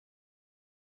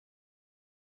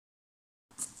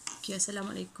Okay,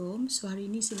 Assalamualaikum. So, hari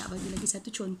ini saya nak bagi lagi satu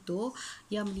contoh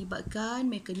yang melibatkan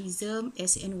mekanisme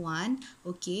SN1.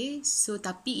 Okay, so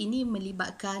tapi ini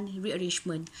melibatkan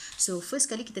rearrangement. So, first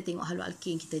kali kita tengok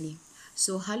haloalkane kita ni.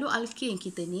 So, haloalkane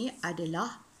kita ni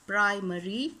adalah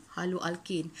primary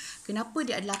haloalkane. Kenapa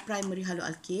dia adalah primary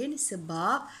haloalkane?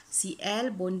 Sebab Cl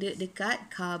bonded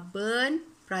dekat carbon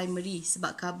primary.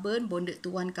 Sebab carbon bonded to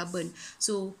one carbon.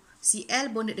 So, Cl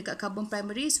bonded dekat carbon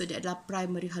primary, so dia adalah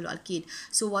primary haloalkane.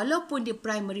 So walaupun dia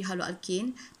primary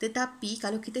haloalkane, tetapi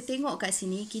kalau kita tengok kat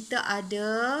sini, kita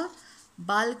ada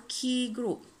bulky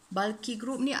group. Bulky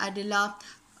group ni adalah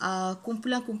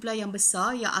kumpulan-kumpulan yang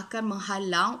besar yang akan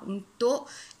menghalang untuk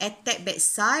attack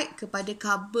backside kepada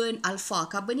carbon alpha.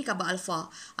 Carbon ni carbon alpha.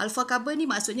 Alpha carbon ni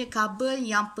maksudnya carbon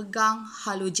yang pegang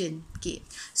halogen. Okay.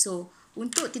 So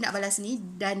untuk tindak balas ni,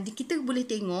 dan kita boleh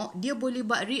tengok dia boleh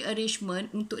buat rearrangement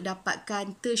untuk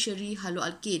dapatkan tertiary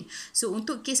haloalkane. So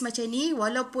untuk kes macam ni,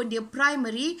 walaupun dia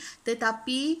primary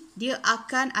tetapi dia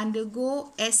akan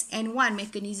undergo SN1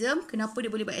 mechanism. Kenapa dia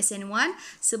boleh buat SN1?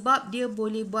 Sebab dia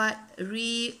boleh buat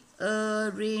rearrangement.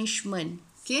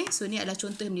 Okay, so ni adalah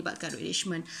contoh yang melibatkan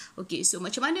rearrangement. Okay, so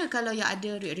macam mana kalau yang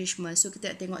ada rearrangement? So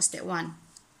kita nak tengok step 1.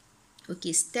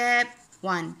 Okay, step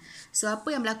 1. So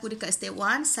apa yang berlaku dekat step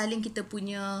 1? Salin kita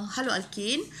punya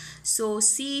haloalkane. So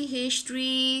CH3,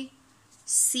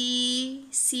 C,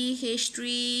 CH3,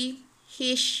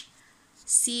 H,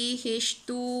 CH2,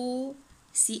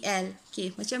 Cl. Okay,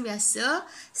 macam biasa,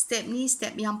 step ni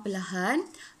step yang perlahan.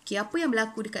 Okay, apa yang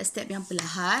berlaku dekat step yang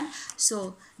perlahan?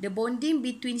 So the bonding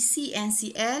between C and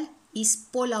Cl is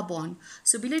polar bond.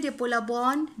 So bila dia polar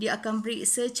bond, dia akan break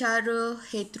secara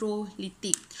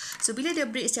heterolitik. So bila dia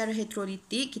break secara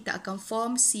heterolitik, kita akan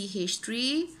form CH3,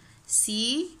 C,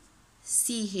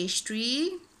 CH3,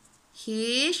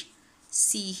 H,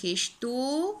 CH2.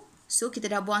 So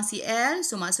kita dah buang Cl,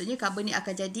 so maksudnya carbon ni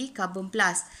akan jadi carbon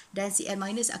plus dan Cl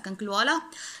minus akan keluar lah.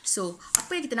 So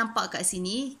apa yang kita nampak kat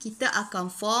sini, kita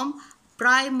akan form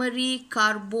primary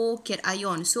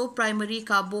carbocation. So primary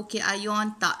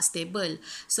carbocation tak stable.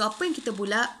 So apa yang kita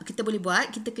boleh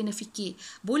buat, kita kena fikir,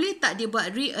 boleh tak dia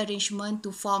buat rearrangement to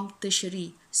form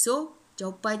tertiary? So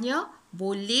jawapannya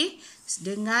boleh,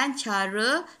 dengan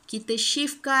cara kita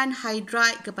shiftkan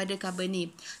hydride kepada carbon ni.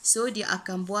 So dia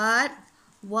akan buat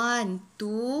 1,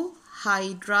 2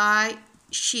 hydride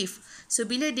shift. So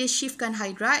bila dia shiftkan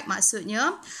hydride,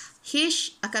 maksudnya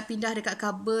H akan pindah dekat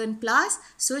carbon plus,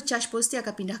 so charge positif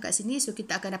akan pindah kat sini, so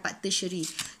kita akan dapat tertiary.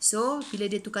 So bila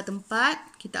dia tukar tempat,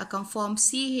 kita akan form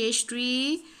CH3,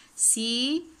 C,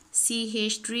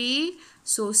 CH3,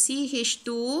 so CH2,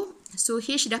 so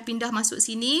H dah pindah masuk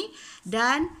sini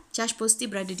dan charge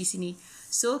positif berada di sini.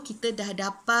 So kita dah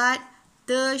dapat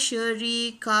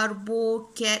tertiary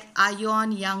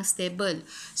carbocation yang stable.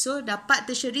 So dapat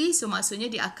tertiary, so maksudnya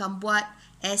dia akan buat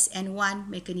SN1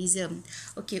 mechanism.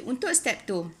 Okey, untuk step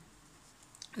 2.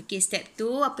 Okey, step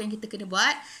 2 apa yang kita kena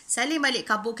buat? Salin balik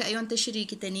carbocation tertiary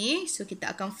kita ni. So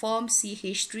kita akan form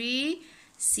CH3,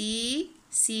 C,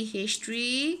 CH3,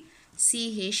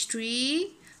 CH3.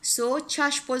 So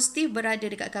charge positif berada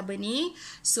dekat carbon ni.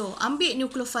 So ambil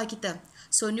nucleophile kita.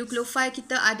 So nucleophile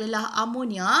kita adalah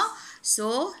ammonia.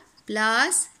 So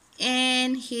plus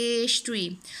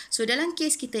NH3. So dalam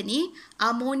kes kita ni,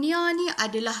 ammonia ni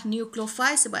adalah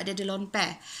nucleophile sebab dia ada lone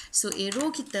pair. So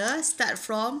arrow kita start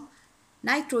from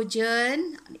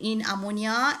nitrogen in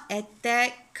ammonia,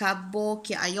 attack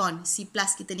carbocation, C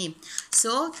plus kita ni.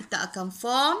 So kita akan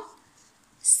form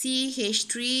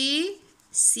CH3,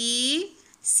 C,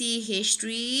 CH3,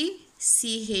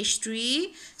 CH3.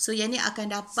 So yang ni akan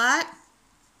dapat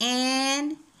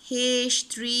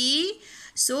NH3.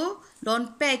 So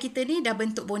lone pair kita ni dah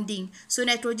bentuk bonding. So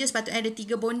nitrogen sepatutnya ada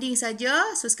 3 bonding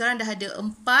saja. So sekarang dah ada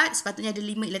 4. Sepatutnya ada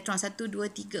 5 elektron. 1,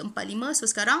 2, 3, 4, 5. So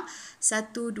sekarang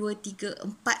 1, 2, 3,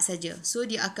 4 saja. So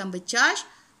dia akan bercharge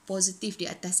positif di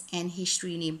atas NH3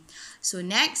 ni. So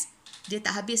next, dia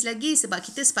tak habis lagi sebab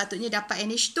kita sepatutnya dapat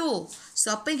NH2.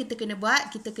 So apa yang kita kena buat?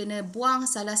 Kita kena buang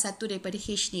salah satu daripada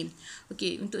H ni.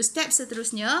 Okey, untuk step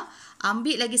seterusnya,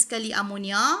 ambil lagi sekali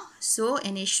ammonia. So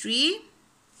NH3.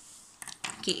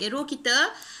 Okay, arrow kita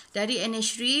dari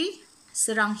NH3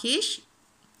 serang H.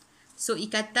 So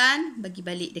ikatan bagi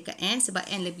balik dekat N sebab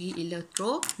N lebih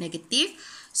elektronegatif.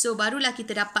 So barulah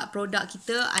kita dapat produk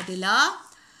kita adalah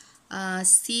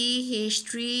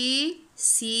CH3,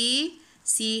 C,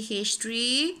 CH3,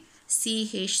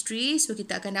 CH3. So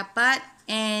kita akan dapat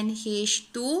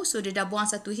NH2. So dia dah buang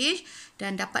satu H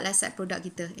dan dapatlah side produk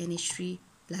kita NH3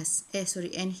 plus.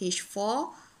 NH4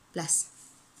 plus.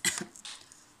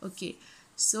 Okay.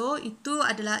 So,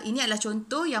 ini adalah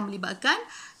contoh yang melibatkan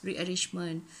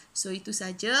rearrangement. So, itu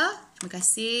saja. Terima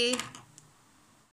kasih.